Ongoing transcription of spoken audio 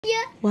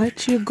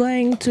What you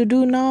going to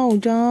do now,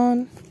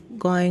 John?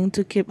 Going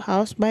to keep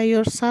house by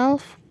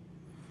yourself?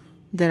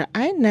 There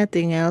ain't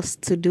nothing else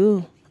to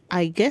do.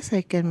 I guess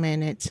I can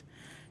manage.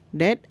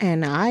 Dad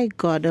and I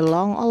got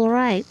along all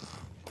right.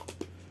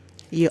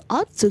 You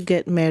ought to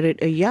get married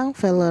a young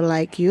fella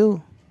like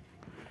you.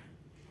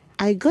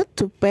 I got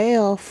to pay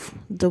off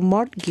the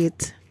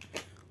mortgage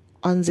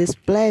on this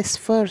place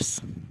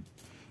first.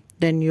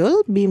 Then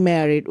you'll be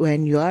married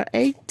when you are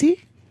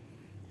 80,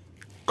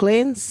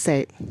 Clint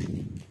said.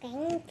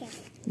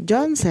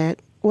 John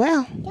said,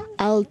 well,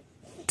 I'll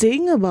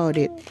think about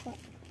it.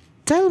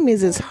 Tell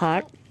Mrs.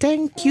 Hart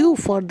thank you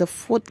for the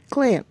food,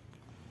 Clint.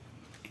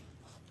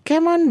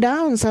 Come on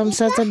down some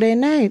Saturday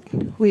night.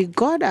 We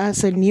got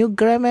us a new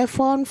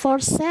gramophone for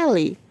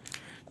Sally.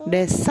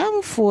 There's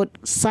some food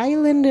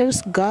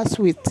cylinders goes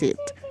with it,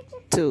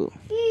 too.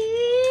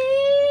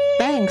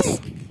 Thanks,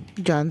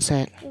 John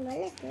said.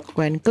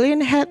 When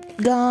Clint had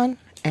gone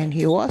and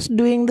he was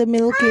doing the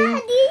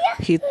milking,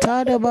 he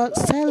thought about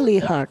Sally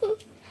Hart.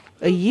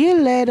 A year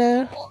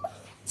later,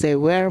 they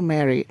were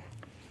married.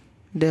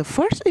 The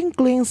first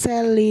inkling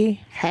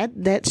Sally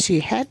had that she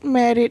had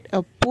married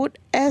a poet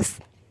as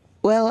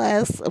well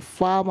as a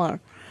farmer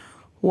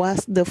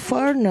was the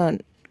forenoon,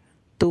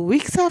 2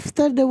 weeks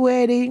after the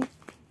wedding,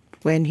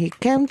 when he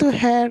came to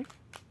her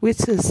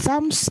with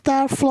some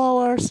star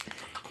flowers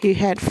he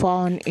had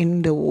found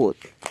in the wood.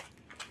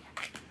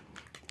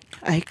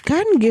 I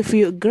can't give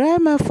you a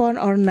gramophone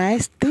or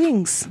nice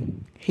things,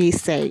 he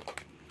said,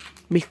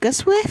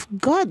 because we've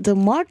got the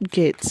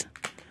mortgage.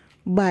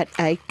 But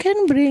I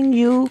can bring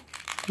you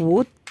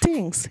wood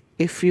things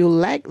if you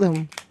like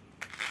them.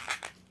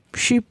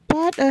 She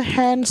put a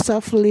hand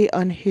softly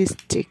on his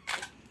cheek.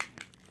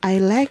 I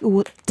like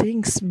wood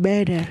things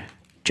better,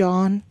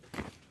 John.